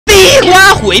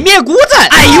毁灭菇阵。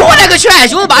哎呦我勒个去，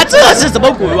兄弟们，这是什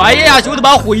么鬼玩意呀？兄弟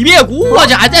们，毁灭菇，我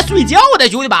去还在睡觉呢，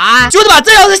兄弟们，兄弟们，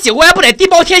这要是醒过来不得地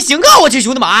爆天星啊！我去，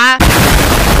兄弟们。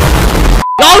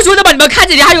然后兄弟们，你们看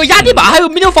这里还有压地板，还有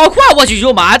密流方块，我去兄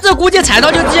弟们，这估计踩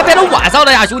上就直接变成晚上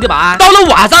了呀，兄弟们。到了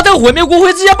晚上，这个毁灭菇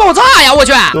会直接爆炸呀，我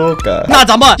去。那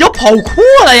咱们要跑酷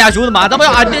了呀，兄弟们，咱们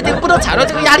要这不能踩到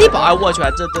这个压地板，我去，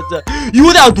这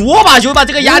有点多吧，兄弟们，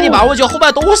这个压地板我去后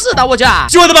面都是的，我去。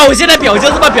兄弟们，我现在表情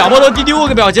他妈表冒到第6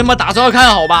个表情嘛，打算要看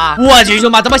好吧？我去兄弟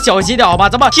们，咱们小心点好吧？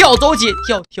咱们跳走起，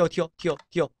跳，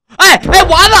哎，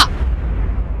完了。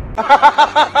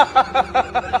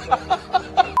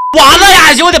完了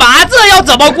呀，兄弟们，这要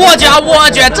怎么过去啊？我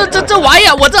去，这玩意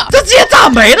儿，我这直接炸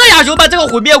没了呀，兄弟们，这个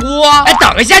毁灭菇。哎，等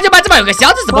一下，兄弟们，这边有个箱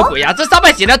子，什么鬼呀？这上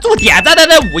面写的祝点赞的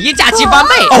那5亿假期翻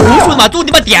倍。哦，兄弟们，祝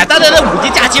你们点赞的那5亿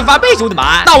假期翻倍，兄弟们。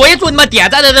那我也祝你们点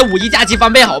赞的那5亿假期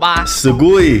翻倍，好吧？是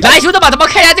贵。来，兄弟们，咱们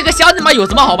看一下这个箱子嘛有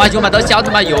什么好吧？兄弟们，这箱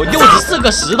子嘛有64个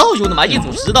石头，兄弟们，一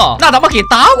组石头，那咱们给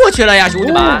搭过去了呀，兄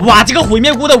弟们。哇，这个毁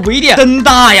灭菇的威力真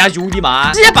大呀，兄弟们，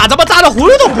直接把咱们炸的魂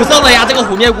都不剩了呀！这个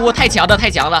毁灭菇太强了，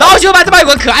太强了。然后兄弟们，这边有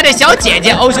个可爱的小姐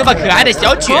姐，哦，兄弟们，可爱的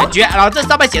小卷卷，然后这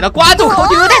上面写的关注扣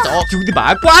订阅带走，兄弟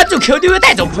们，关注扣订阅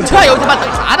带走不错哟，兄弟们，等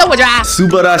啥呢？我去。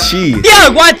第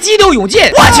2关激流勇进，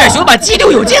我去，兄弟们，激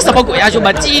流勇进什么鬼呀？兄弟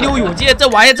们，激流勇进这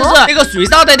玩意这是那个水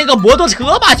上的那个摩托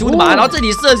车吧，兄弟们，然后这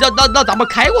里是让咱们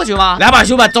开过去吗？来吧，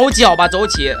兄弟们，走起好吧，走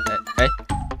起。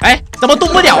哎，怎么动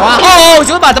不了啊？哦，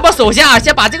兄弟们，咱们首先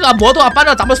先把这个摩托搬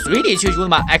到咱们水里去，兄弟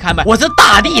们。哎，看没，我是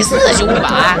大力士，兄弟们。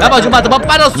来吧，兄弟们，咱们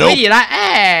搬到水里来。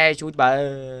哎，兄弟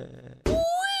们。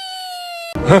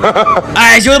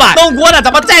哎，兄弟们，弄锅了，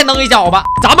咱们再弄一下，好吧？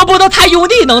咱们不能太用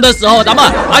力弄的时候，咱们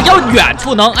要远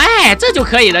处弄，哎，这就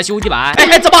可以了，兄弟们。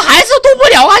哎，怎么还是动不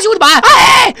了啊，兄弟们？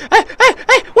哎，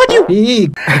我丢！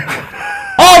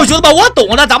哦，兄弟们，我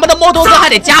懂了，咱们的摩托车还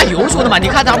得加油，兄弟们，你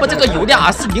看咱们这个油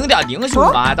量是0.0，兄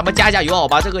弟们，咱们加油好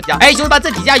吧？这个加，哎，兄弟们，这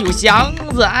底下有箱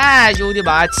子，哎，兄弟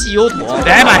们，汽油桶，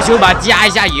来吧，兄弟们，加一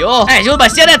下油，哎，兄弟们，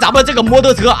现在咱们这个摩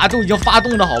托车都已经发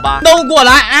动了，好吧？弄过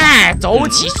来，哎，走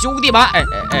起，兄弟们，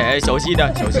哎，小心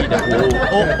点，小心点，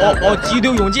哦，激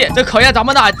流勇进，这考验咱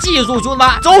们的技术，兄弟们，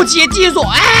走起，技术，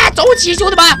哎，走起，兄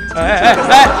弟们，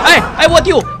哎，我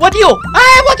丢，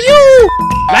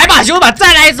来吧，兄弟们，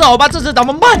再来一次，好吧？这次咱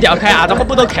们慢点开啊，咱们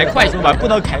不能开快，兄弟们，不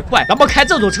能开快，咱们开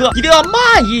这种车一定要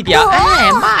慢一点，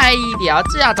哎，慢一点，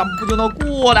这样咱们不就能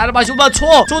过来了吗？兄弟们，冲，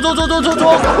兄弟们，不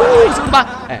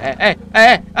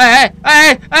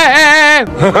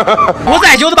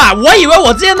是，兄弟们，我以为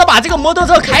我之前能把这个摩托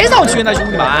车开上去呢，兄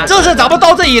弟们，这是咱们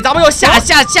到这里，咱们要下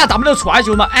咱们的船，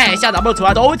兄弟们，哎，下咱们的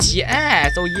船，走起，哎，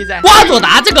走一在。瓜佐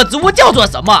达这个植物叫做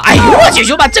什么？哎呦我去，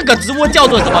兄弟们，这个植物叫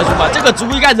做什么？兄弟们，这个植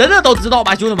物应该人人都知道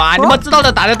吧？兄弟们，你们知道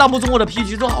的打在弹幕中我的评论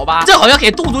区中好吧？这好像可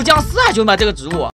以冻住僵尸啊，兄弟们，这个植物。